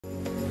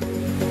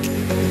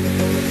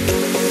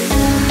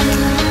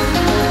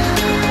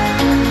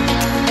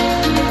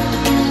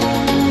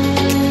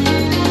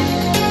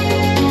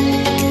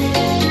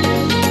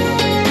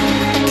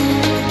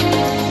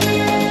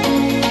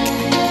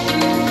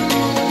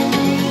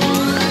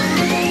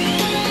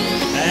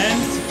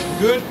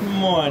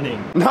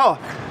morning. No,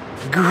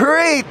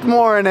 great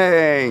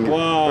morning.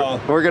 Wow.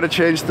 We're gonna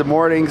change the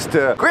mornings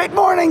to great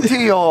morning to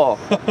you all.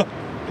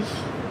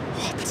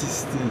 What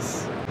is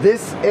this?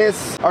 This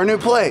is our new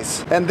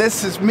place, and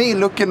this is me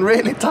looking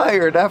really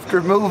tired after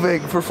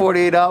moving for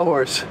 48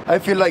 hours. I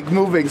feel like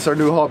moving's our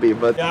new hobby,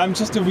 but... Yeah, I'm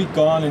just a week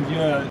gone and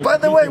you're... By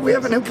the way, we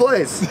have a new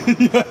place.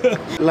 Yeah.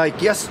 Like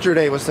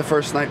yesterday was the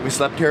first night we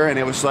slept here, and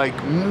it was like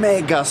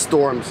mega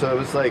storm, so it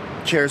was like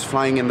chairs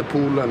flying in the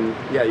pool, and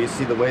yeah, you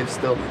see the waves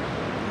still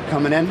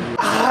coming in.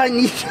 I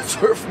need a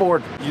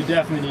surfboard. You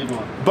definitely need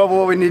one. But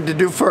what we need to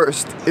do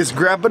first is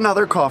grab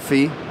another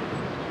coffee,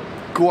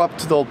 go up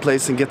to the old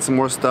place and get some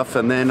more stuff,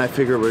 and then I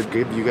figure we'll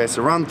give you guys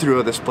a run through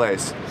of this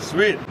place.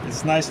 Sweet.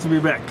 It's nice to be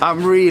back.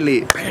 I'm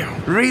really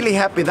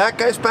happy. That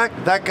guy's back,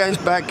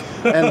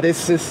 and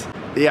this is...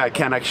 Yeah, I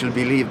can't actually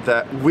believe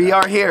that we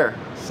are here.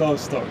 So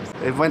stoked.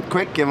 It went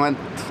quick, it went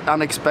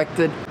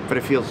unexpected, but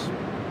it feels...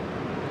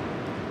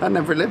 I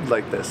never lived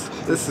like this.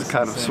 This is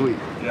kind of sweet.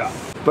 Yeah.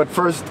 But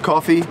first,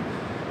 coffee,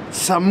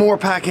 some more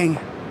packing,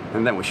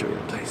 and then we show you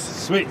the place.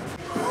 Sweet.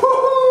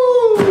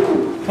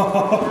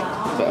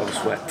 That was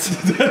wet.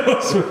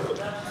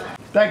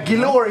 That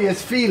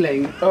glorious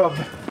feeling of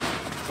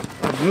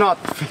not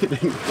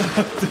feeling.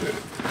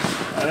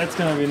 That's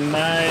gonna be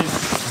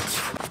nice.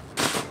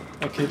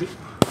 Okay,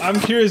 I'm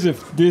curious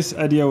if this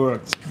idea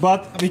works,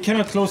 but we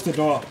cannot close the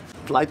door.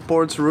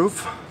 Lightboard's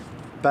roof,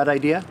 bad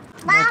idea.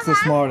 That's the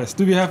smartest.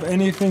 Do we have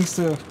any things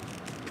to...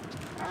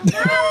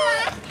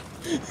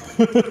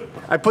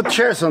 I put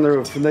chairs on the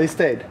roof and they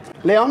stayed.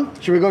 Leon,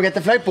 should we go get the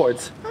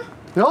flagboards?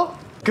 No?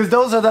 Because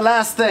those are the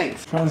last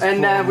things.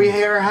 And we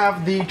here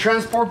have the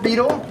transport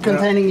beetle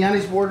containing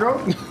Yanni's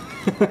wardrobe.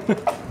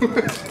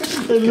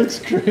 It looks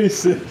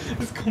crazy.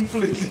 It's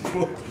completely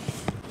full.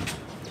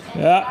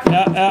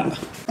 Yeah.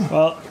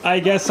 Well,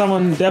 I guess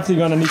someone definitely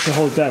gonna need to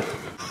hold that.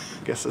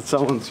 Guess it's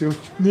someone's too.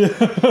 Yeah.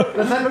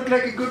 Does that look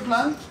like a good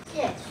plan?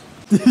 Yes.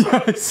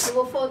 Yes. It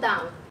will fall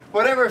down.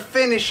 Whatever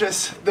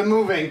finishes the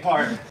moving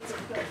part.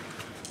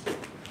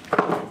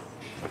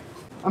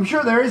 I'm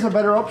sure there is a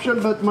better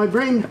option, but my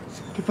brain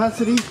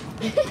capacity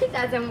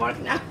Doesn't work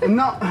now.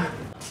 no.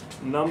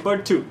 Number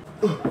 2.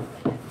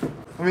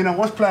 I mean, I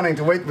was planning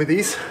to wait with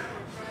these,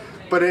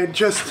 but it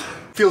just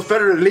feels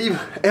better to leave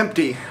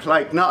empty,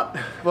 like not.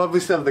 Well, we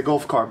still have the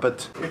golf cart,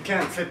 but it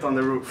can't fit on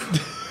the roof.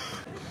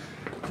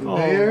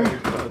 There.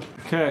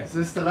 Okay. Is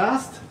this the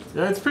last?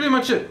 Yeah, it's pretty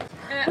much it.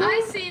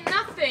 I see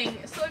nothing,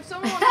 so if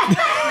someone wants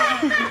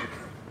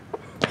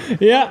to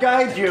Yeah.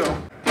 Guide you.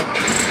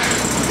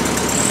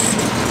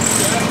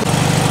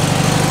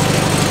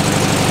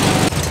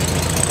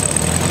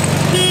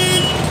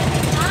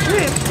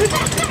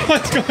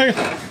 What's going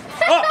on?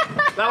 Oh,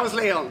 that was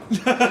Leon.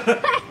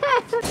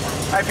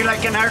 I feel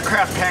like an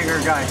aircraft hangar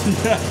guy.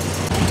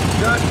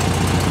 Good.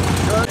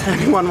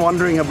 Anyone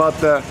wondering about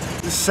the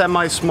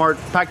semi-smart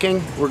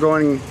packing? We're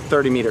going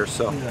 30 meters,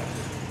 so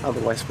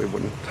otherwise we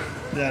wouldn't.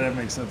 Yeah, that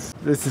makes sense.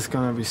 This is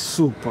gonna be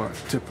super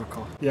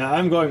typical. Yeah,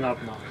 I'm going up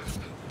now.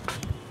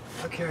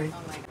 Okay.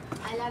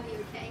 I love you,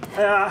 okay?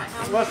 Yeah,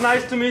 it was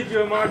nice to meet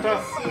you,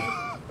 Marta.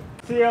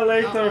 See you Oh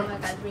later. my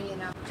god, really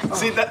now.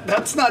 See,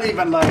 that's not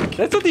even like...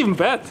 That's not even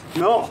bad.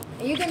 No.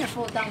 You're gonna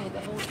fall down with the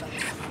whole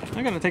thing.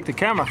 I'm gonna take the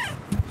camera.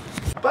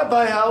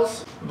 Bye-bye,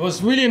 house. It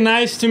was really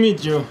nice to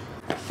meet you.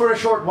 For a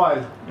short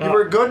while. Yeah. You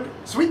were good,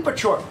 sweet but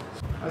short.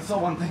 I saw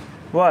one thing.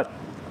 What?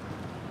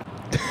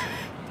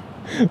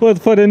 What,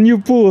 for the new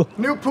pool?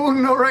 New pool,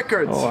 no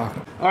records. Oh, wow.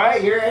 All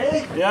right, you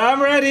ready? Yeah,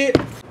 I'm ready.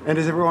 And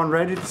is everyone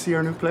ready to see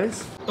our new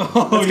place?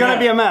 Oh, It's gonna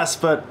be a mess,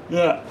 but...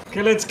 Yeah.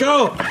 Okay, let's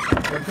go.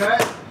 Okay.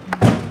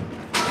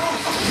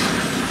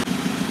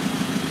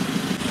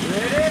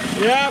 Ready?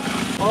 Yep.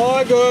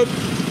 All good.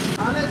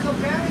 Alles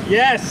okay?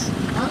 Yes.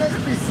 Alles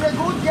bisher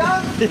gut,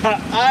 ja? Ja,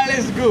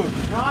 alles gut.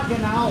 Ja,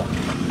 genau.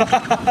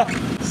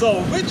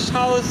 So, which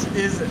house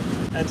is it?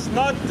 It's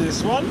not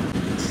this one.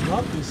 It's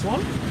not this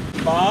one.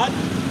 But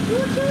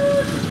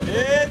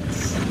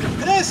it's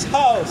this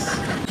house.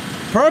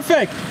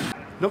 Perfect.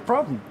 No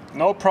problem.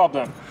 No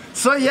problem.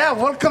 So yeah,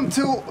 welcome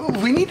to...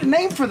 We need a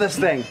name for this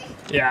thing.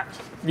 Yeah,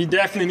 we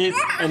definitely need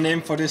a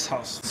name for this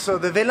house. So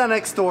the villa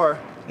next door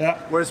Yeah.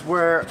 was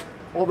where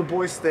all the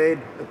boys stayed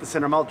at the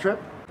Center Mall trip.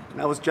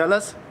 And I was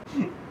jealous.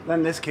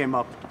 Then this came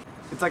up.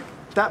 It's like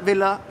that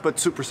villa, but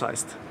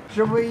supersized.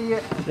 Should we...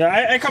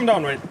 Yeah, I come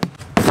down, right?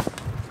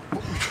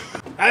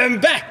 I'm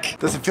back!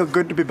 Does it feel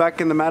good to be back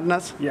in the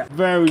madness? Yeah,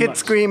 very Kids much.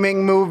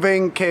 screaming,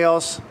 moving,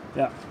 chaos.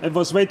 Yeah, it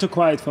was way too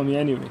quiet for me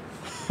anyway.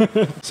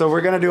 So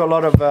we're gonna do a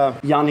lot of...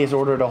 Yanni's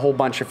ordered a whole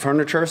bunch of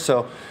furniture,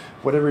 so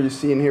whatever you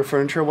see in here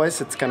furniture-wise,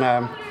 it's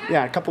gonna...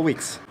 Yeah, a couple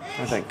weeks,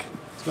 I think.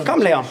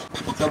 Come, Leon.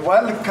 So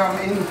welcome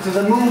into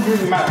the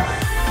moving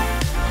map.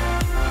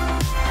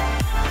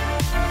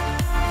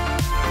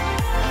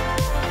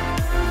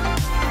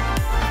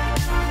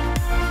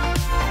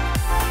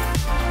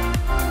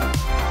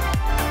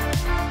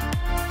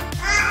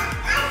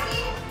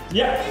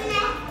 Ja.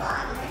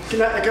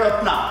 Jag kan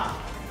öppna.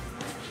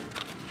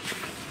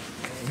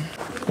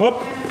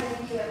 Hopp.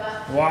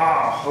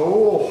 Wow.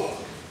 Oh.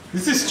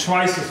 This is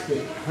twice as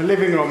big. A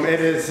living room, it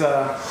is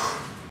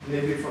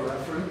maybe for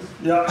reference.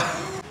 Yeah.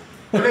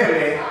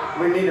 Clearly,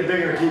 we need a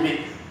bigger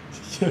TV.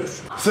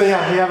 Yes. So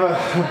yeah, we have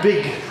a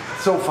big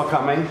sofa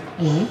coming.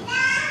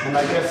 And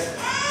I guess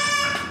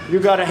you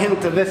got a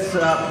hint of this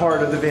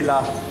part of the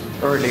villa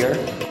earlier.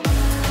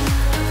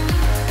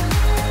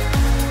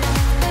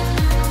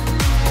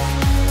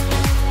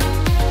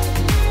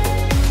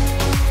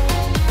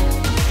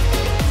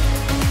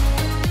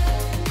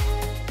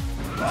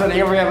 So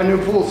here we have a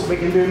new pool, so we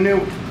can do new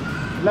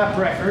lap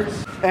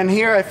records. And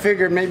here I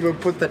figured maybe we'll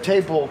put the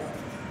table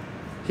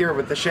here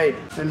with the shade.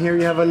 And here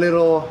you have a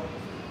little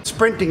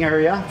sprinting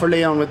area for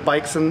Leon with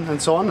bikes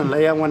and so on, and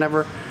Leia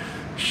whenever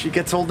she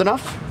gets old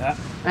enough. Yeah.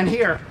 And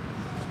here,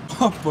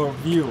 Upper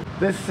view.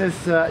 this is,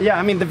 yeah,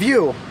 I mean the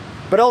view,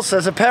 but also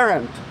as a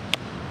parent,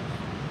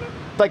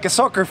 like a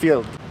soccer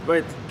field.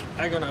 Wait,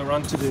 I'm gonna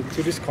run to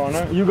this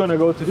corner. You're gonna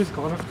go to this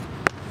corner.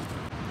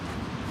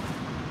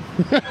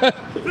 This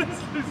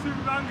is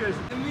humongous.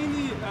 A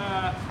mini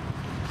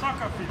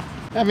soccer field.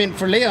 I mean,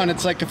 for Leon,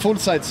 it's like a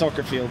full-size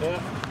soccer field.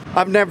 Yeah.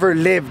 I've never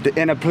lived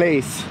in a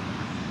place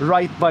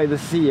right by the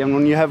sea, and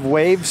when you have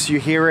waves, you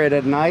hear it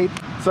at night.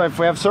 So if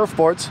we have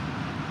surfboards,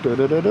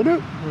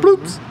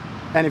 bloops.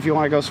 And if you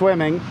want to go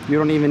swimming, you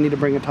don't even need to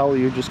bring a towel,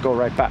 you just go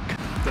right back.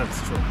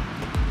 That's true.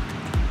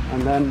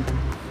 And then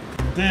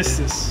This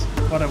is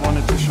what I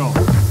wanted to show.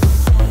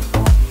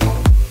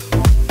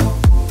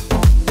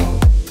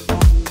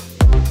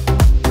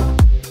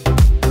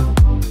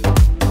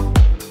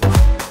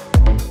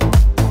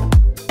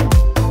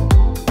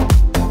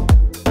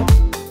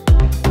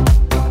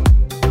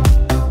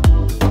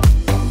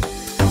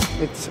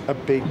 it's a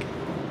big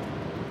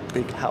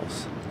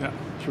house. Yeah,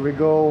 Should we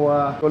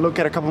go look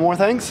at a couple more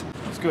things?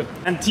 it's good.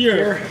 And here,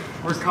 Here,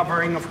 we're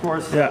covering, of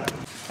course. yeah.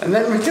 And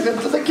then we get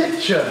into the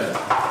kitchen,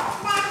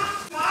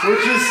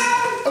 which is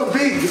a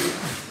big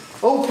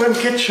open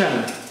kitchen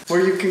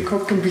where you can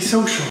cook and be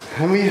social.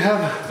 And we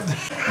have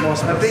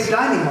a big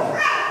dining hall.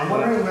 I'm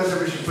wondering whether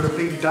we should put a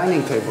big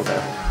dining table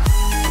there.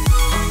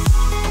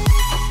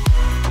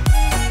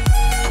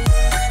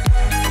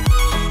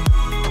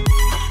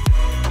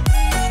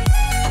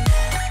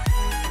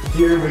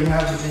 Here we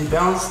have the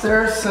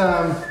downstairs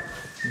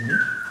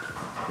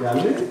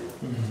gallery.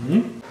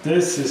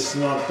 This is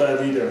not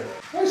bad either.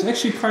 It's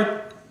actually quite.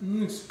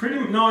 It's pretty.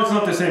 No, it's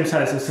not the same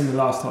size as in the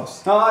last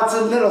house. Oh, it's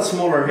a little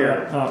smaller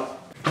here. Oh.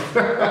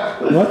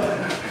 What?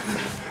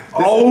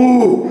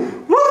 Oh!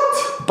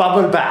 What?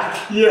 Bubble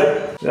bath.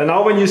 Yeah. And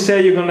now when you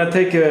say you're gonna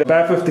take a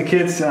bath with the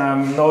kids,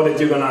 know that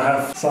you're gonna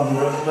have some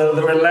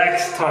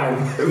relaxed time.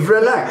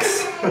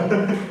 Relax.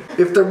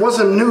 If there was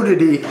a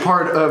nudity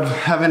part of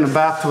having a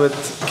bath with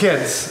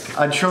kids,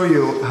 I'd show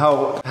you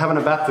how having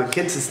a bath with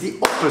kids is the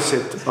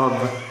opposite of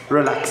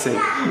relaxing.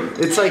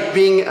 It's like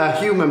being a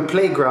human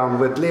playground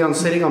with Leon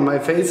sitting on my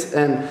face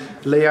and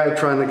Leia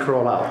trying to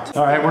crawl out.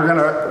 All right, we're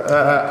gonna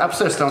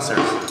upstairs,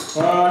 downstairs.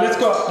 Let's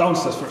go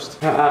downstairs first.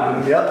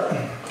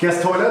 Yep.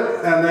 Guest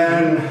toilet and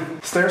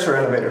then stairs or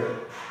elevator.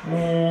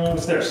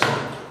 Stairs.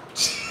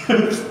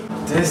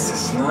 This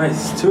is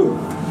nice too.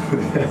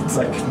 It's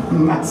like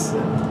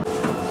massive.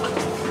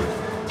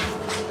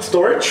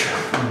 Storage.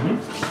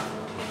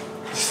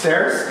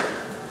 Stairs.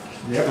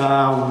 Yep.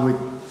 We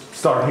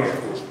start here.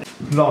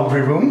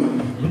 Laundry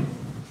room.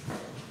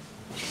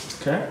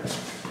 Okay.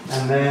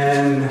 And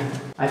then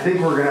I think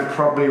we're gonna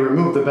probably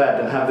remove the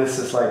bed and have this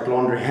as like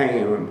laundry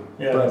hanging room.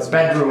 Yeah, But that's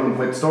bedroom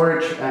with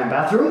storage and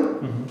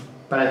bathroom.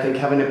 But I think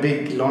having a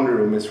big laundry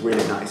room is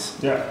really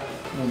nice. Yeah.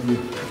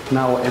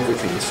 Now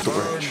everything is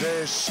storage.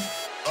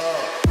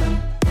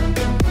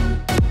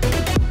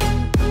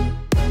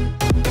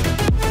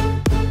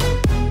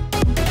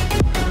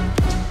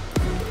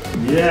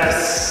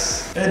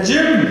 Yes! A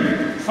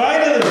gym!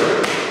 Finally!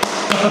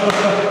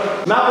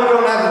 Now we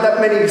don't have that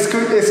many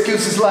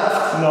excuses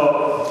left.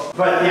 No.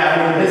 But yeah,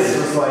 I mean, this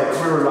was like,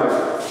 we were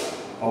like,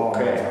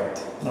 okay.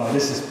 No,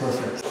 this is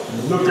perfect.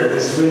 Look at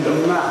this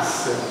window.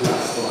 Massive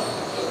glass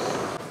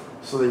door.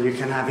 So that you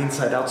can have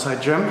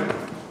inside-outside gym.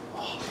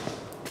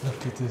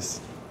 Look at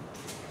this.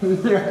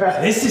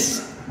 This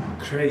is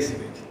crazy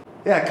big.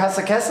 Yeah,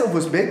 Casa Castle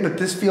was big, but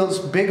this feels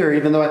bigger,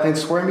 even though I think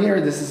square meter,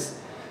 this is...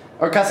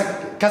 Or Casa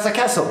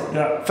Castle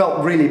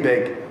felt really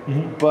big.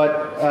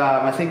 But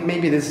I think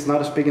maybe this is not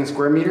as big in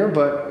square meter,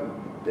 but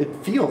it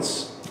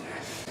feels.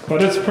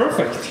 But it's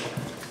perfect.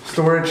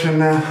 Storage and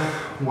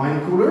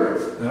wine cooler.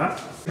 Yeah.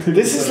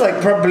 This is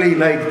like probably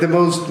like the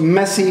most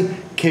messy,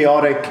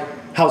 chaotic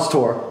house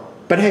tour.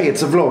 But hey,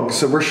 it's a vlog,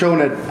 so we're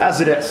showing it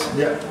as it is.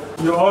 Yeah.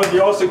 You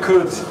also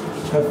could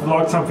have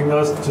vlogged something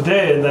else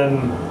today and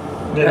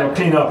then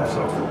clean up.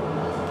 So.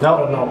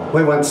 No,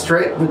 we went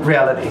straight with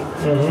reality.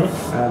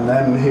 And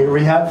then here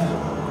we have.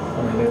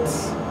 I mean,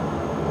 it's.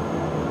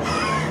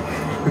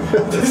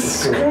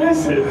 This is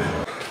crazy.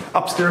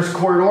 Upstairs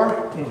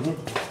corridor.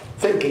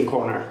 Thinking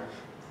corner.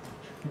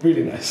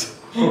 Really nice.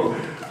 You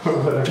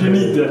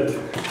need that.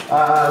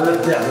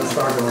 Let's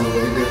start going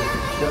really good.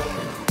 Yep.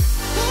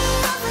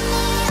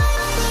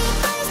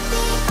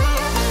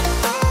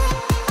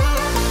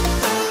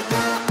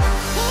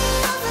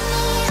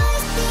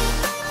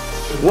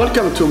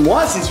 Welcome to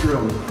Moisi's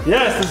room.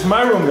 Yes, this is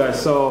my room,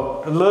 guys.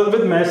 So a little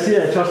bit messy.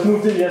 I just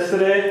moved in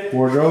yesterday.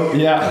 Wardrobe.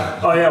 Yeah.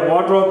 Oh yeah,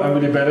 wardrobe. I'm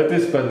really bad at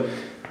this, but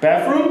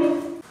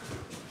bathroom.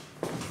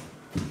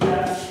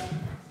 Yeah,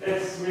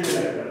 it's really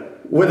like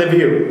that. With a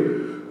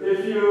view.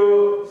 If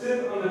you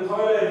sit on the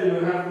toilet,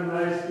 you have a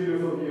nice,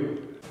 beautiful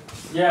view.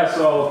 Yeah,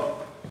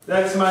 so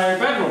that's my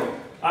bedroom.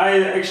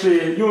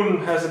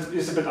 Yoon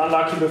is a bit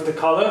unlucky with the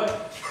color.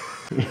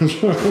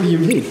 What do you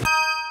mean?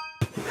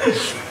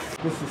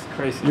 This is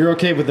crazy. You're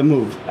okay with the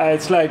move?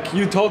 It's like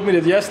you told me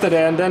that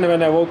yesterday, and then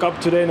when I woke up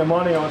today in the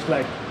morning, I was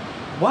like,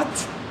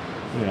 what?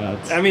 Yeah.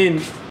 I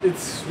mean,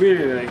 it's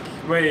really like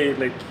way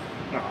like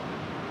no.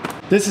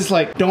 This is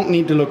like, don't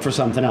need to look for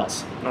something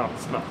else. No,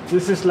 it's not.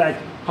 This is like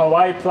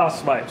Hawaii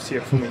plus vibes here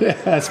for me.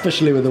 Yeah,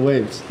 especially with the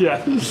waves.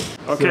 Yeah.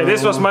 Okay,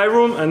 this was my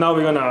room, and now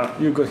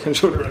you can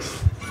show the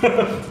rest.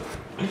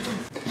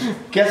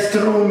 Guest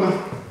room.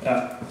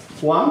 Yeah.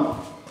 1.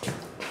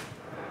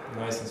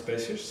 Nice and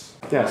spacious.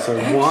 Yeah, so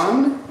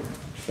 1.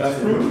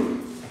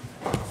 Bathroom.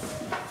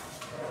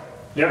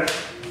 Yep.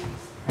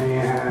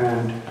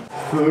 And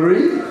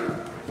 3.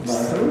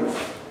 Bathroom.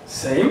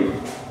 Same.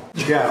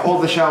 Yeah, all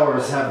the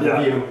showers have the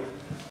view.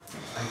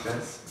 Like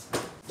this.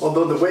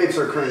 Although the waves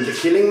are currently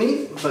killing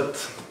me, but...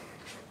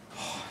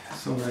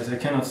 So guys, I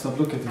cannot stop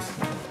looking at this.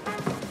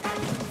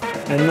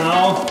 And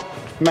now...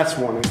 Mess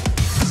warning.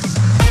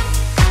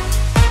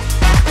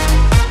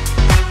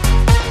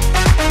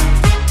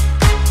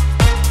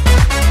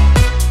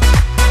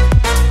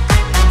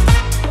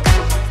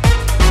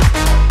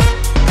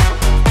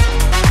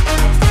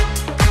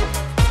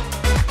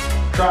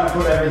 Trying to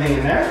put everything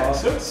in there.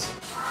 Faucets.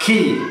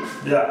 Key.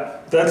 Yeah,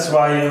 that's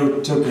why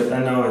you took it, I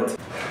know it.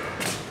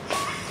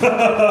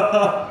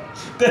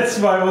 That's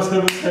why I was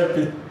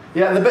happy.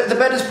 Yeah, the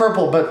bed is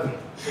purple, but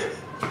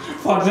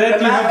Fuck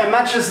that. it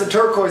matches the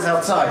turquoise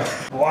outside.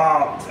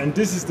 Wow, and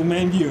this is the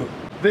main view.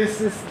 This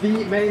is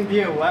the main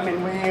view. I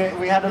mean,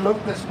 we had a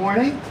look this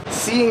morning.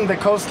 Seeing the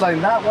coastline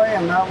that way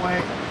and that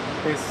way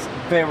is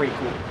very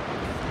cool.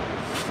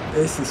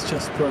 This is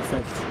just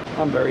perfect.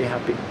 I'm very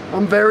happy.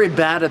 I'm very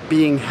bad at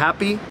being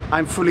happy.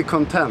 I'm fully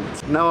content.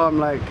 Now I'm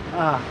like,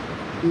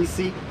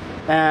 easy.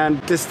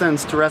 And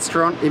distance to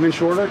restaurant, even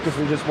shorter, because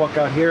we just walk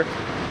out here,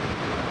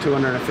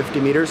 250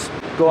 meters.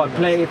 Go out,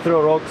 play,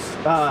 throw rocks.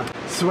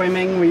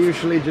 Swimming, we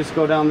usually just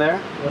go down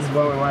there. That's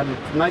why we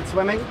went night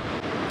swimming.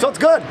 So it's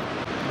good.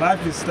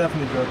 Life is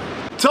definitely good.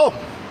 So,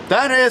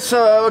 that is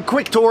a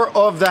quick tour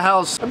of the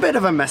house. A bit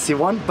of a messy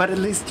one, but at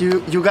least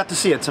you got to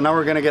see it. So now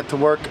we're gonna get to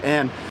work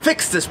and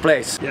fix this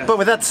place. Yes. But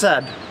with that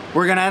said,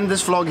 we're gonna end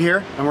this vlog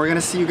here and we're gonna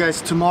see you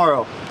guys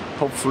tomorrow.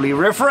 Hopefully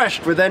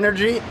refreshed with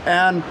energy,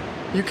 and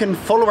you can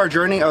follow our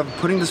journey of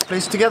putting this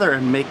place together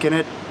and making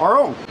it our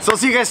own. So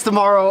see you guys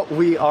tomorrow.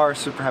 We are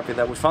super happy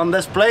that we found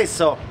this place,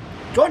 so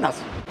join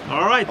us.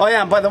 All right. Oh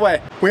yeah, and by the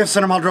way, we have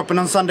cinema dropping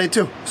on Sunday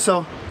too,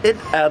 so it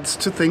adds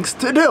to things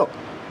to do.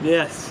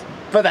 Yes.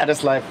 But that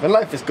is life, and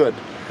life is good.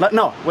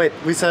 No, wait,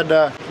 we said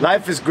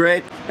life is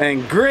great,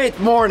 and great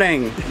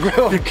morning,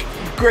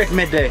 great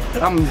midday.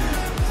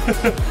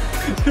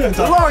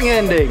 Long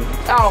ending,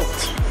 out.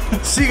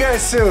 See you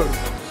guys soon.